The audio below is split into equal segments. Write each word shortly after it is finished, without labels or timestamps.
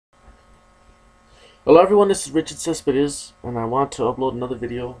Hello everyone, this is Richard Cespedes, and I want to upload another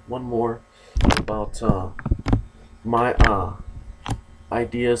video, one more, about my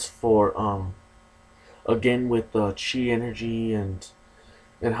ideas for, again with chi energy and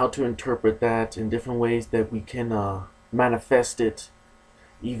how to interpret that in different ways that we can manifest it,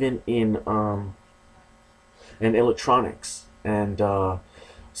 even in electronics. And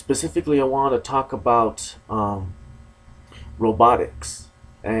specifically, I want to talk about robotics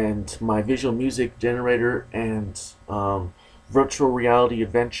and my visual music generator and virtual reality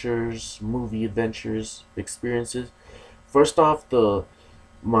adventures, movie adventures, experiences. First off,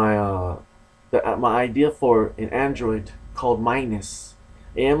 my idea for an Android called Minus,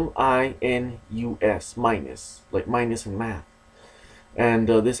 Minus, minus, like minus in math. And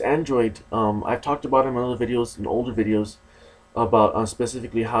this Android, I've talked about him in other videos, in older videos, about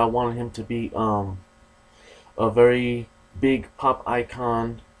specifically how I wanted him to be a very big pop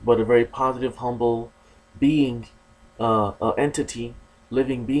icon, but a very positive, humble being, entity,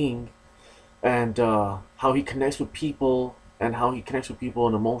 living being, and how he connects with people, and how he connects with people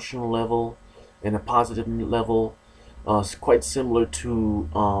on an emotional level, and a positive level. It's quite similar to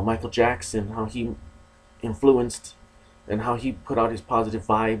Michael Jackson, how he influenced and how he put out his positive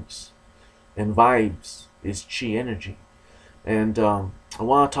vibes, and vibes is chi energy. And I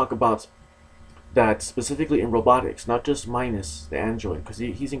want to talk about that specifically in robotics, not just Minus the android, because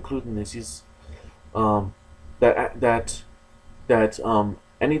he's including this. He's um, that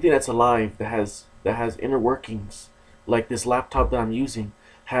anything that's alive that has inner workings, like this laptop that I'm using,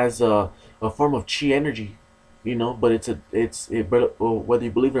 has a form of chi energy, but whether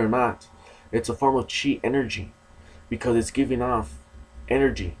you believe it or not, it's a form of chi energy because it's giving off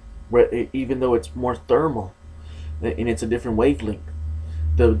energy, even though it's more thermal and it's a different wavelength.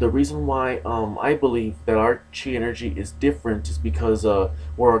 The reason why I believe that our chi energy is different is because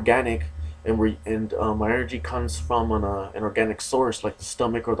we're organic, and my energy comes from an organic source like the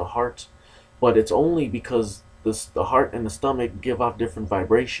stomach or the heart, but it's only because the heart and the stomach give off different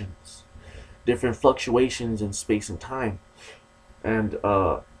vibrations, different fluctuations in space and time, and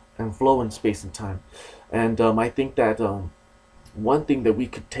flow in space and time. And I think that one thing that we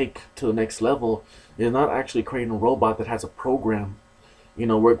could take to the next level is not actually creating a robot that has a program.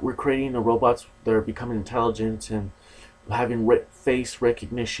 We're creating the robots that are becoming intelligent and having face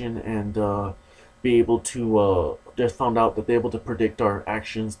recognition, and be able to just found out that they're able to predict our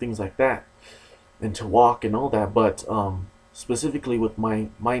actions, things like that, and to walk and all that. But specifically with my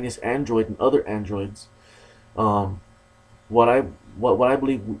Minus Android and other Androids, um, what I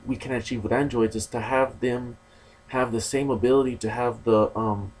believe we can achieve with Androids is to have them have the same ability to have the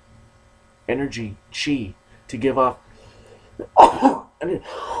energy chi to give off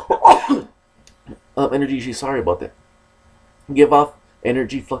energy chi. Sorry about that. Give off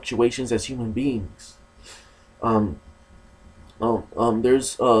energy fluctuations as human beings. Um,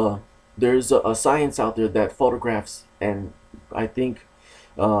 there's a science out there that photographs, and I think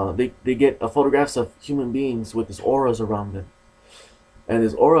they get photographs of human beings with these auras around them, and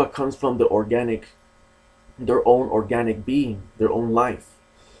this aura comes from their own organic being, their own life,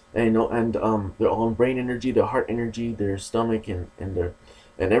 and their own brain energy, their heart energy, their stomach, and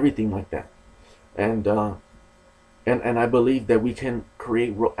everything like that. And and I believe that we can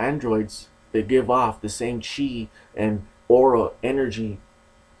create androids that give off the same chi and aura energy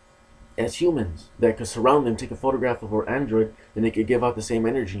as humans, that could surround them, take a photograph of our android, and they could give out the same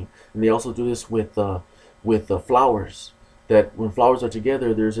energy. And they also do this with flowers. That when flowers are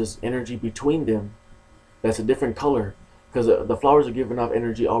together, there's this energy between them that's a different color, because the flowers are giving off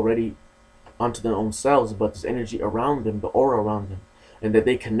energy already onto their own selves, but there's energy around them, the aura around them, and that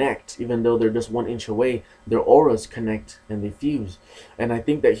they connect. Even though they're just 1 inch away, their auras connect and they fuse. And I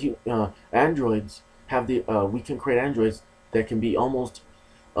think that androids have we can create androids that can be almost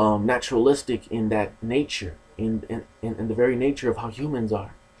naturalistic in that nature, in the very nature of how humans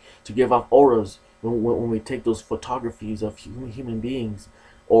are, to give off auras when we take those photographies of human beings,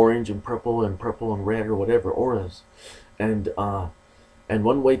 orange and purple and red or whatever auras. And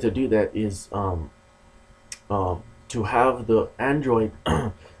one way to do that is to have the android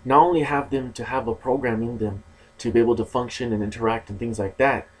not only have them to have a program in them to be able to function and interact and things like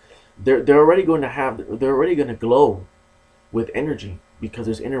that. They're already going to glow with energy, because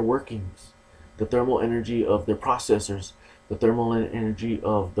there's inner workings, the thermal energy of their processors, the thermal energy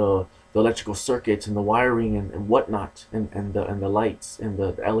of the electrical circuits and the wiring and whatnot, and the lights and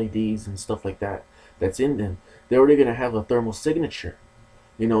the LEDs and stuff like that that's in them. They're already going to have a thermal signature,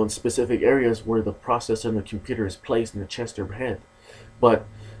 in specific areas where the processor and the computer is placed in the chest or head. But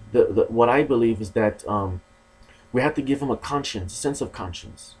what I believe is that we have to give them a conscience, sense of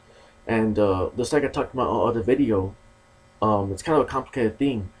conscience, And just like I talked about on the video, it's kind of a complicated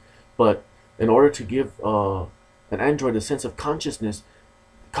thing, but in order to give an android a sense of consciousness,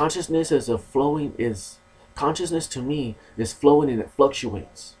 consciousness is a flowing is consciousness to me is flowing and it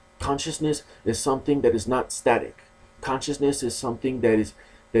fluctuates. Consciousness is something that is not static. Consciousness is something that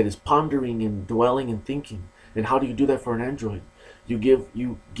is pondering and dwelling and thinking. And how do you do that for an android? You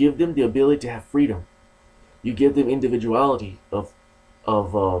give them the ability to have freedom. You give them individuality of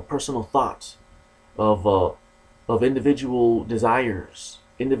personal thoughts, of individual desires,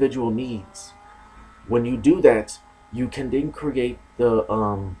 individual needs. When you do that, you can then create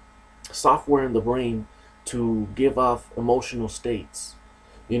the software in the brain to give off emotional states,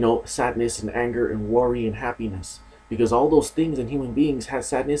 you know, sadness and anger and worry and happiness, because all those things in human beings have.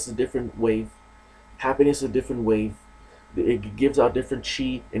 Sadness is a different wave, happiness is a different wave. It gives out different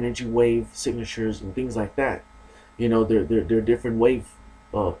chi energy wave signatures and things like that. You know, they're different wave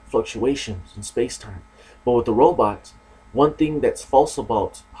fluctuations in space-time. But with the robots, one thing that's false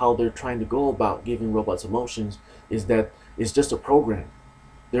about how they're trying to go about giving robots emotions is that it's just a program.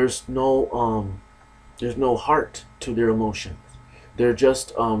 There's no heart to their emotions. They're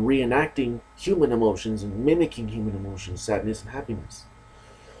just reenacting human emotions and mimicking human emotions, sadness and happiness.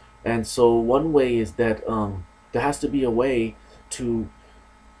 And so one way is that there has to be a way to,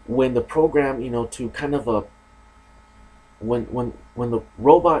 when the program, you know, to kind of a when the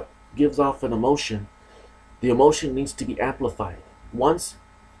robot gives off an emotion, the emotion needs to be amplified. Once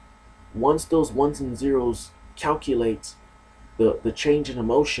those ones and zeros calculate the change in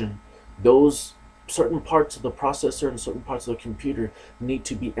emotion, those certain parts of the processor and certain parts of the computer need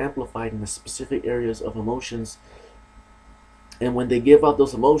to be amplified in the specific areas of emotions. And when they give out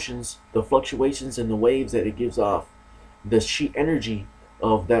those emotions, the fluctuations in the waves that it gives off, the chi energy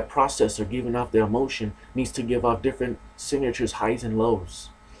of that processor giving off the emotion needs to give off different signatures, highs and lows.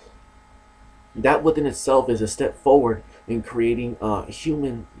 That within itself is a step forward in creating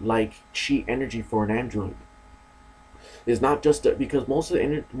human-like chi energy for an android. It's not just that, because most of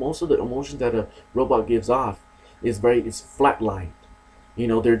the emotions that a robot gives off is flatlined. You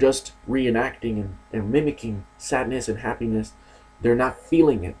know, they're just reenacting and mimicking sadness and happiness. They're not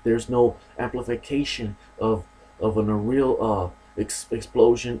feeling it. There's no amplification of a real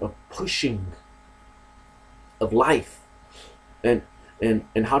explosion of pushing of life. And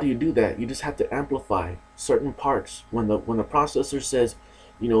how do you do that? You just have to amplify certain parts. When the processor says,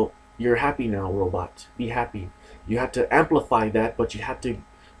 you know, you're happy now, robot, be happy, you have to amplify that. But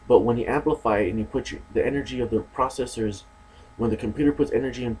when you amplify it and you put the energy of the processors, when the computer puts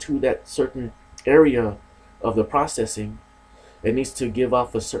energy into that certain area of the processing, it needs to give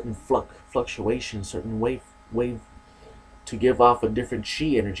off a certain fluctuation, certain wave to give off a different chi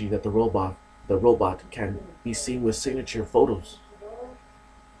energy that the robot can be seen with signature photos.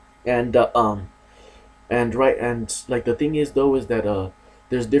 And like the thing is though is that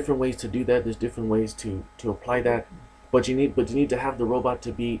there's different ways to do that. There's different ways to apply that, but you need to have the robot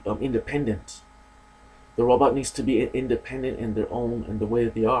to be independent. The robot needs to be independent in their own and the way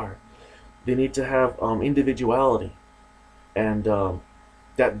that they are. They need to have individuality, and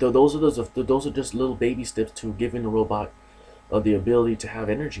those are just little baby steps to giving the robot the ability to have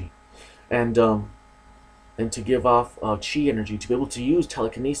energy, and to give off chi energy, to be able to use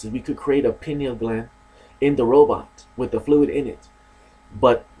telekinesis. We could create a pineal gland in the robot with the fluid in it.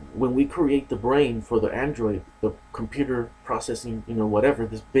 But when we create the brain for the android, the computer processing, you know, whatever,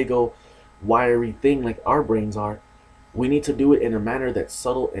 this big old wiry thing like our brains are, we need to do it in a manner that's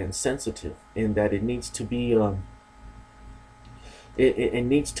subtle and sensitive, in that it needs to be it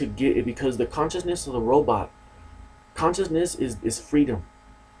needs to get, because the consciousness of the robot, consciousness is freedom.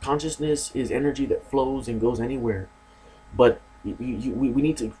 Consciousness is energy that flows and goes anywhere. But we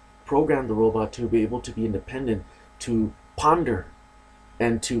need to program the robot to be able to be independent, to ponder,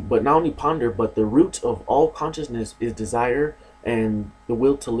 but not only ponder, but the root of all consciousness is desire and the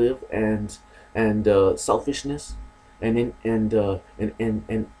will to live and selfishness and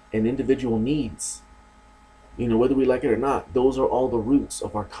individual needs. You know, whether we like it or not, those are all the roots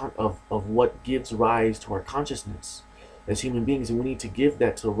of of what gives rise to our consciousness as human beings, and we need to give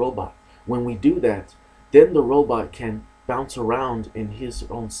that to the robot. When we do that, then the robot can bounce around in his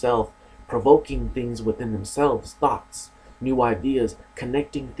own self, provoking things within themselves, thoughts, new ideas,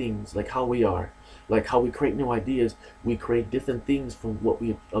 connecting things, like how we are, like how we create new ideas. We create different things from what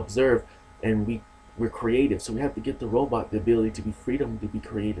we observe, and we're creative. So we have to give the robot the ability to be freedom, to be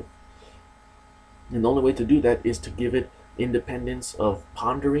creative. And the only way to do that is to give it independence of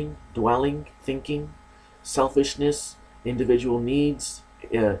pondering, dwelling, thinking, selfishness, individual needs,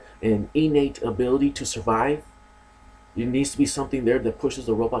 an innate ability to survive, There needs to be something there that pushes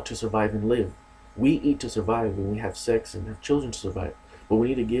the robot to survive and live. We eat to survive, and we have sex and have children to survive. But we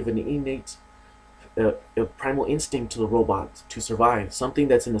need to give an innate, a primal instinct to the robot to survive. Something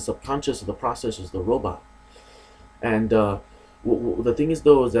that's in the subconscious of the processors, the robot. And the thing is,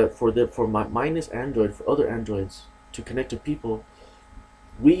 though, is that for my minus Android, for other Androids to connect to people,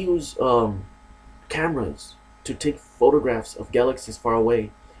 we use cameras to take photographs of galaxies far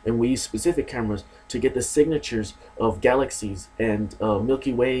away, and we use specific cameras to get the signatures of galaxies and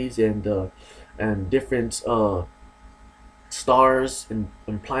Milky Ways and different stars and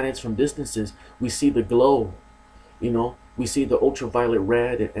planets from distances. We see the glow, you know. We see the ultraviolet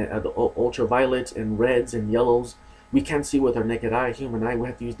red and the ultraviolet and reds and yellows. We can't see with our naked eye, human eye. We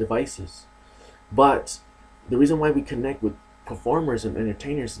have to use devices. But the reason why we connect with performers and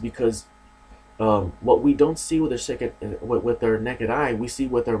entertainers is because what we don't see with our naked eye, we see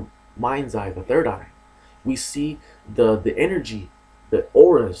with our mind's eye, the third eye. We see the energy, the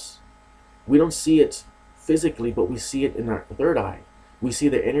auras. We don't see it physically, but we see it in our third eye. We see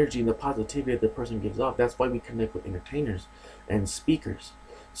the energy and the positivity that the person gives off. That's why we connect with entertainers and speakers.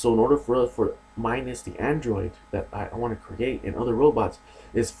 So in order for minus the android that I want to create and other robots,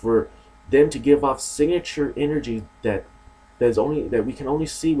 is for them to give off signature energy that we can only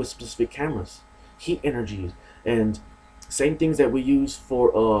see with specific cameras, heat energies, and same things that we use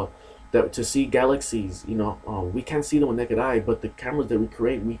for to see galaxies. You know, we can't see them with naked eye, but the cameras that we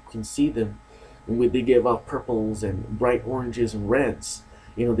create, we can see them. And they give off purples and bright oranges and reds.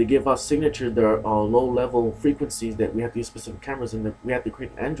 You know, they give off signatures that are low-level frequencies that we have to use specific cameras, and we have to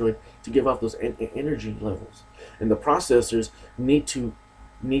create an Android to give off those energy levels. And the processors need to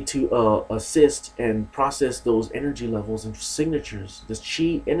assist and process those energy levels and signatures. This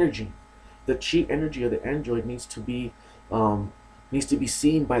chi energy, the chi energy of the Android needs to be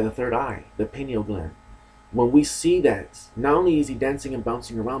seen by the third eye, the pineal gland. When we see that, not only is he dancing and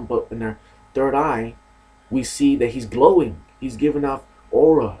bouncing around, but in our third eye, we see that he's glowing. He's giving off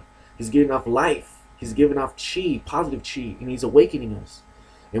aura. He's giving off life. He's giving off chi, positive chi, and he's awakening us.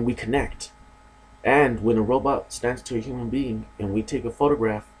 And we connect. And when a robot stands to a human being and we take a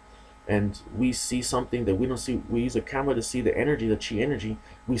photograph and we see something that we don't see, we use a camera to see the energy, the chi energy,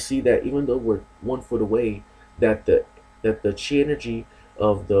 we see that even though we're 1 foot away, that the chi energy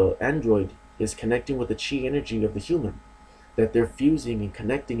of the android is connecting with the chi energy of the human, that they're fusing and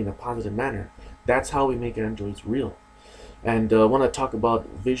connecting in a positive manner. That's how we make androids real. And I want to talk about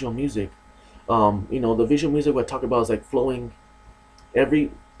visual music. You know, the visual music I talk about is like flowing.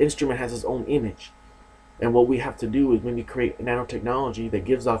 Every instrument has its own image. And what we have to do is when we create nanotechnology that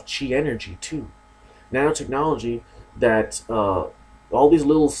gives off chi energy too. Nanotechnology that all these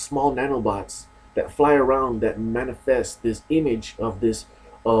little small nanobots that fly around that manifest this image of this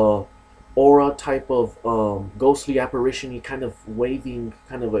aura type of ghostly apparition-y kind of waving,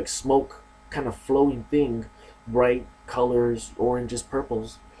 kind of like smoke, kind of flowing thing, bright colors, oranges,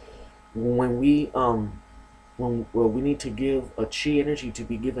 purples. When we we need to give a chi energy to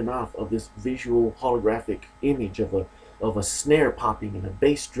be given off of this visual holographic image of a snare popping and a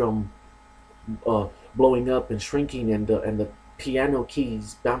bass drum blowing up and shrinking, and the piano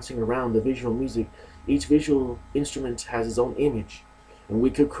keys bouncing around, the visual music. Each visual instrument has its own image, and we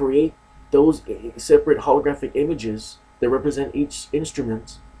could create those separate holographic images that represent each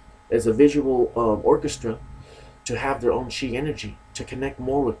instrument as a visual orchestra to have their own chi energy, to connect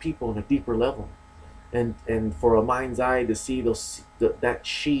more with people on a deeper level, and for a mind's eye to see that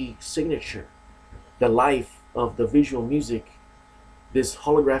chi signature, the life of the visual music, this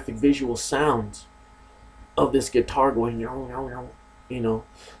holographic visual sound of this guitar going, you know,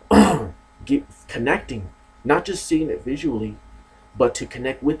 connecting, not just seeing it visually, but to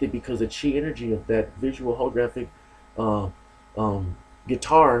connect with it, because the chi energy of that visual holographic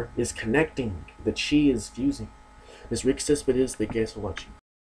guitar is connecting. The chi is fusing. This Rick Cespedes, thank you guys for watching.